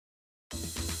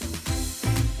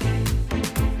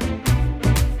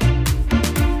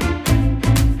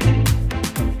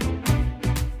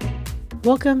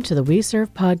Welcome to the We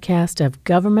Serve podcast of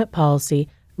Government Policy,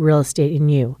 Real Estate, and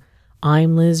You.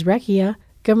 I'm Liz Recchia,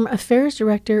 Government Affairs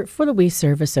Director for the We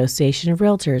Serve Association of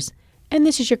Realtors, and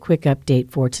this is your quick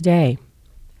update for today.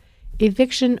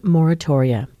 Eviction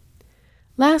Moratoria.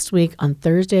 Last week on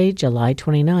Thursday, July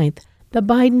 29th, the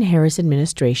Biden-Harris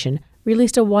administration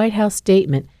released a White House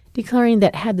statement declaring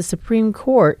that had the Supreme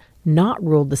Court not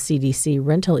ruled the CDC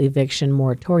rental eviction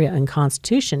moratoria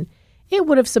unconstitutional, it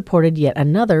would have supported yet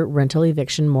another rental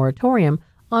eviction moratorium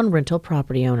on rental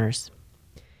property owners.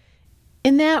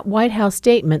 In that White House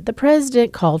statement, the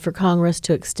president called for Congress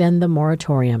to extend the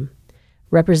moratorium.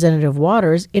 Representative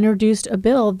Waters introduced a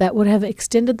bill that would have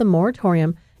extended the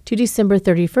moratorium to December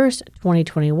 31st,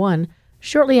 2021,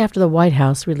 shortly after the White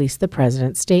House released the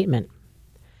president's statement.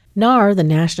 NAR, the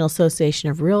National Association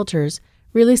of Realtors,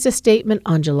 released a statement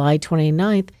on July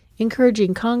 29th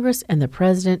encouraging Congress and the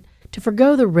president to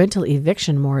forgo the rental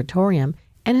eviction moratorium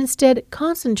and instead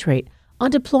concentrate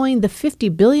on deploying the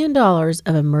 $50 billion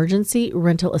of emergency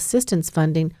rental assistance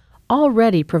funding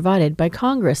already provided by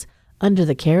Congress under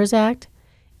the CARES Act,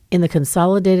 in the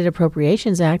Consolidated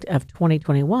Appropriations Act of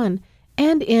 2021,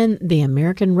 and in the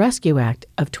American Rescue Act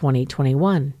of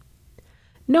 2021.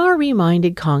 NAR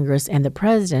reminded Congress and the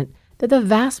president that the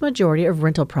vast majority of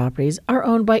rental properties are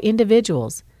owned by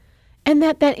individuals, and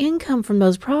that income from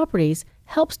those properties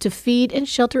helps to feed and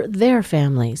shelter their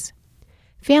families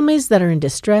that are in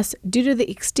distress due to the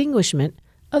extinguishment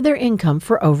of their income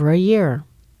for over a year.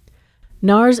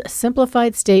 NAR's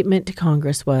simplified statement to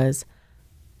Congress was,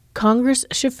 Congress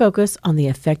should focus on the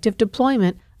effective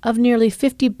deployment of nearly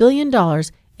 $50 billion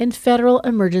in federal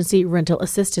emergency rental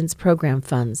assistance program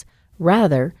funds,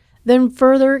 rather than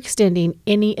further extending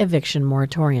any eviction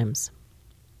moratoriums.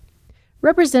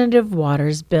 Representative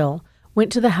Waters' bill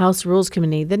went to the House Rules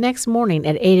Committee the next morning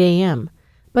at 8 a.m.,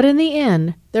 but in the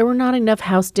end, there were not enough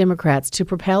House Democrats to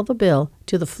propel the bill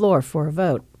to the floor for a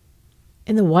vote.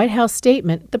 In the White House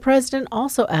statement, the president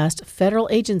also asked federal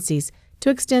agencies to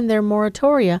extend their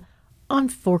moratoria on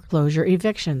foreclosure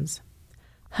evictions.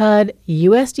 HUD,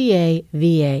 USDA,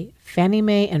 VA, Fannie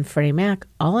Mae, and Freddie Mac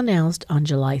all announced on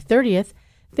July 30th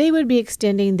they would be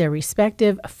extending their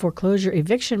respective foreclosure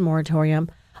eviction moratorium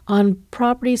on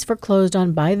properties foreclosed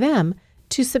on by them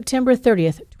to September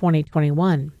 30th,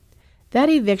 2021. That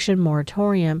eviction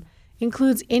moratorium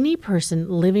includes any person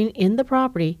living in the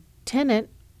property, tenant,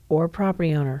 or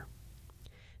property owner.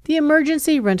 The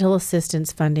emergency rental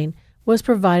assistance funding was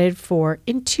provided for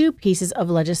in two pieces of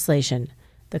legislation,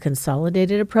 the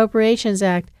Consolidated Appropriations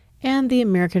Act and the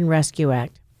American Rescue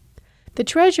Act. The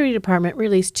Treasury Department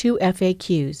released two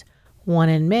FAQs, one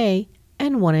in May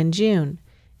and one in June,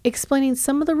 explaining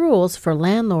some of the rules for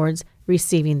landlords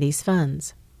receiving these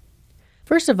funds.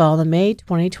 First of all, the May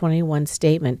 2021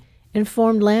 statement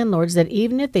informed landlords that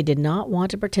even if they did not want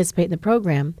to participate in the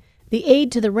program, the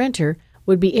aid to the renter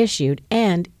would be issued,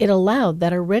 and it allowed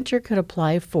that a renter could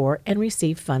apply for and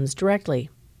receive funds directly.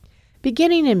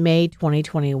 Beginning in May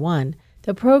 2021,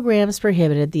 the programs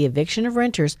prohibited the eviction of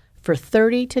renters for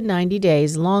 30 to 90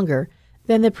 days longer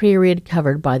than the period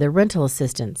covered by the rental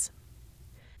assistance.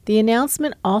 The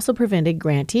announcement also prevented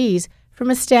grantees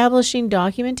from establishing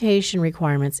documentation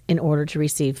requirements in order to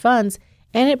receive funds,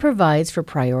 and it provides for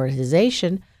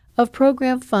prioritization of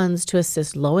program funds to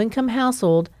assist low-income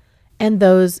households and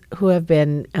those who have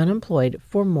been unemployed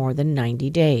for more than 90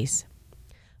 days.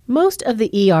 Most of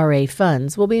the ERA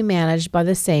funds will be managed by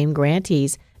the same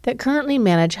grantees that currently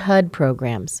manage HUD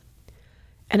programs.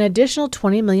 An additional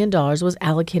 $20 million was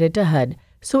allocated to HUD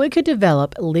so it could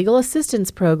develop legal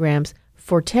assistance programs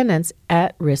for tenants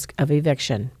at risk of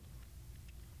eviction.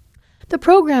 The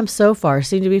programs so far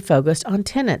seem to be focused on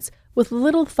tenants with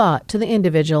little thought to the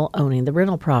individual owning the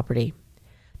rental property.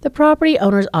 The property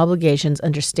owner's obligations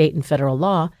under state and federal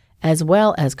law, as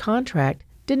well as contract,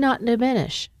 did not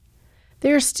diminish.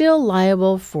 They are still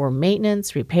liable for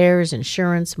maintenance, repairs,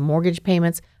 insurance, mortgage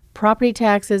payments, property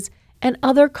taxes, and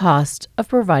other costs of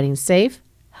providing safe,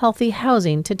 healthy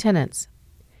housing to tenants.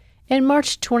 In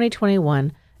March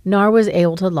 2021, NAR was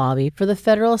able to lobby for the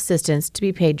federal assistance to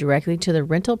be paid directly to the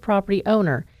rental property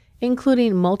owner,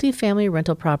 including multifamily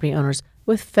rental property owners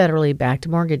with federally backed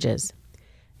mortgages.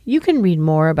 You can read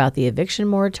more about the eviction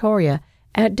moratoria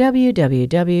at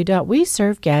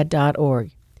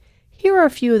www.weservegad.org. Here are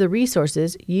a few of the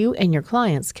resources you and your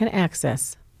clients can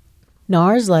access.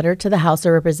 NAR's letter to the House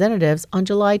of Representatives on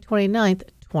July 29,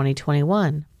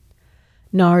 2021.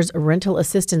 NAR's rental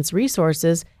assistance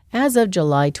resources as of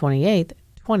July 28,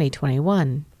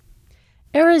 2021.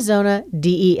 Arizona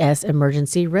DES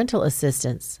Emergency Rental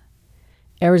Assistance.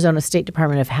 Arizona State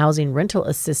Department of Housing Rental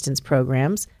Assistance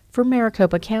Programs for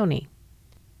Maricopa County.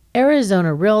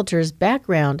 Arizona Realtors'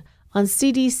 background on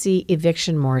CDC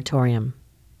eviction moratorium.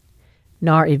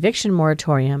 NAR eviction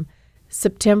moratorium,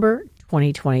 September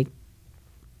 2020.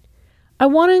 I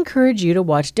want to encourage you to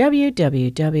watch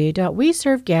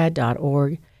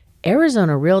www.weservegad.org,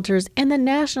 Arizona Realtors, and the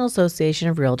National Association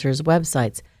of Realtors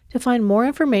websites to find more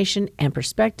information and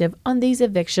perspective on these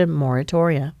eviction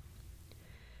moratoria.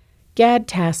 GAD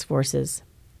task forces.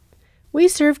 We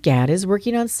Serve GAD is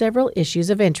working on several issues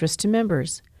of interest to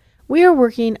members. We are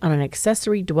working on an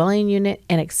accessory dwelling unit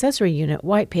and accessory unit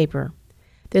white paper.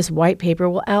 This white paper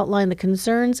will outline the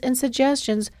concerns and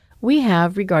suggestions we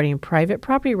have regarding private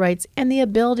property rights and the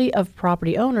ability of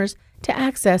property owners to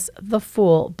access the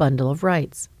full bundle of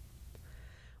rights.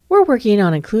 We're working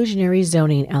on inclusionary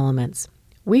zoning elements.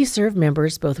 We Serve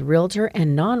members, both realtor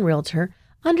and non-realtor,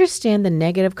 understand the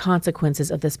negative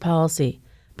consequences of this policy,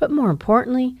 but more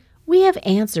importantly, we have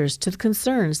answers to the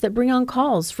concerns that bring on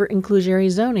calls for inclusionary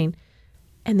zoning,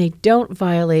 and they don't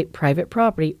violate private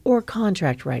property or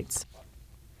contract rights.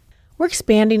 We're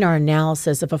expanding our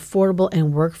analysis of affordable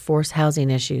and workforce housing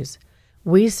issues.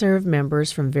 We Serve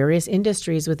members from various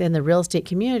industries within the real estate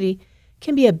community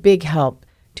can be a big help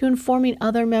to informing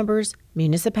other members,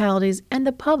 municipalities, and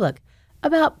the public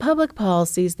about public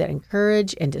policies that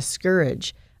encourage and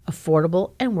discourage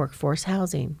affordable and workforce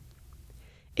housing.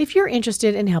 If you're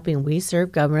interested in helping We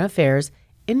Serve Government Affairs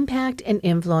impact and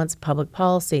influence public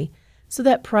policy so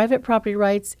that private property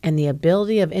rights and the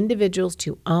ability of individuals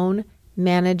to own,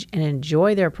 manage, and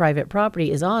enjoy their private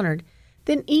property is honored,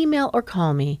 then email or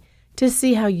call me to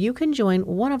see how you can join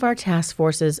one of our task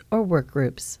forces or work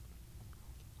groups.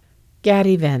 GAD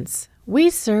events. We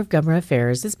Serve Government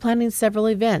Affairs is planning several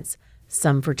events,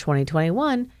 some for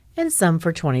 2021 and some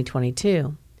for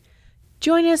 2022.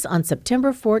 Join us on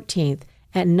September 14th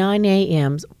at 9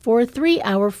 a.m. for a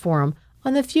 3-hour forum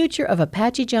on the future of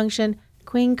Apache Junction,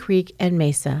 Queen Creek, and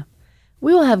Mesa.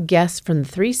 We will have guests from the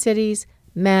 3 cities,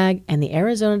 MAG, and the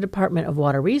Arizona Department of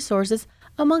Water Resources,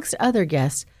 amongst other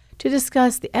guests, to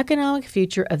discuss the economic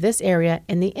future of this area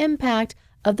and the impact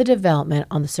of the development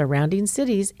on the surrounding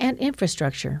cities and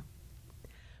infrastructure.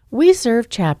 We Serve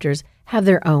chapters have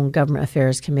their own government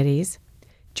affairs committees.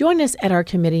 Join us at our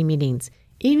committee meetings,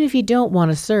 even if you don't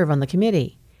want to serve on the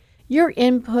committee. Your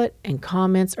input and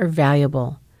comments are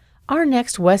valuable. Our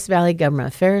next West Valley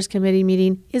Government Affairs Committee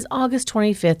meeting is August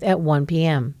 25th at 1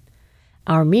 p.m.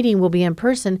 Our meeting will be in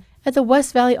person at the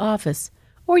West Valley office,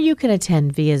 or you can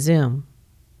attend via Zoom.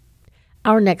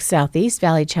 Our next Southeast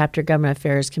Valley Chapter Government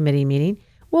Affairs Committee meeting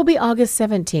will be August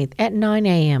 17th at 9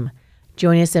 a.m.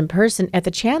 Join us in person at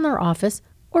the Chandler office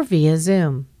or via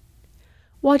Zoom.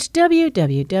 Watch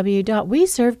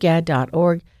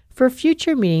www.weservegad.org for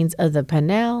future meetings of the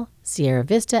Pinal, Sierra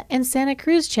Vista, and Santa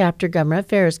Cruz Chapter Government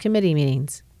Affairs Committee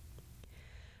meetings.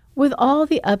 With all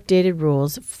the updated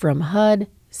rules from HUD,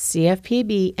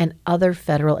 CFPB, and other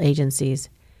federal agencies,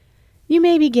 you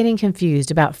may be getting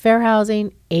confused about fair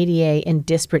housing, ADA, and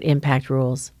disparate impact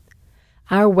rules.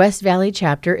 Our West Valley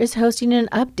chapter is hosting an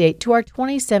update to our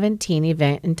 2017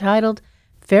 event entitled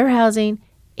Fair Housing,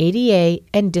 ADA,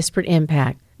 and Disparate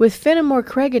Impact with Fenimore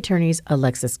Craig attorneys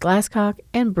Alexis Glasscock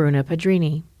and Bruna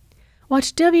Padrini.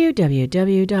 Watch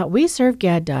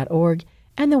www.weservegad.org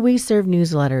and the We Serve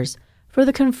newsletters for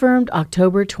the confirmed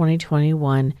October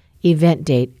 2021 event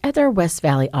date at our West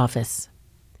Valley office.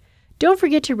 Don't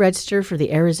forget to register for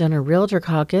the Arizona Realtor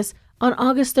Caucus on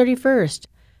August 31st.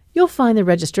 You'll find the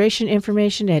registration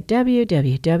information at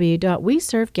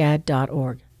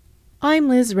www.weservegad.org. I'm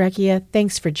Liz Recchia.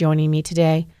 Thanks for joining me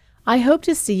today. I hope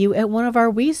to see you at one of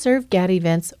our We Serve GAD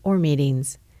events or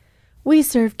meetings. We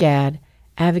Serve GAD,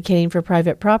 advocating for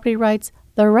private property rights,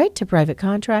 the right to private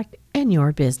contract, and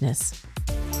your business.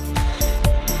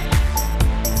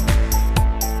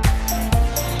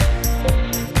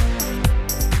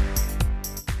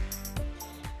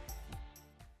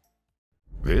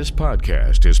 This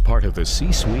podcast is part of the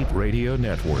C-Suite Radio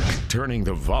Network, turning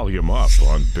the volume up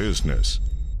on business.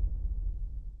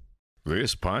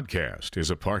 This podcast is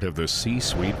a part of the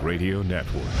C-Suite Radio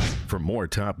Network. For more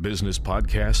top business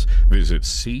podcasts, visit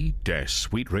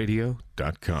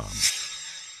c-suiteradio.com.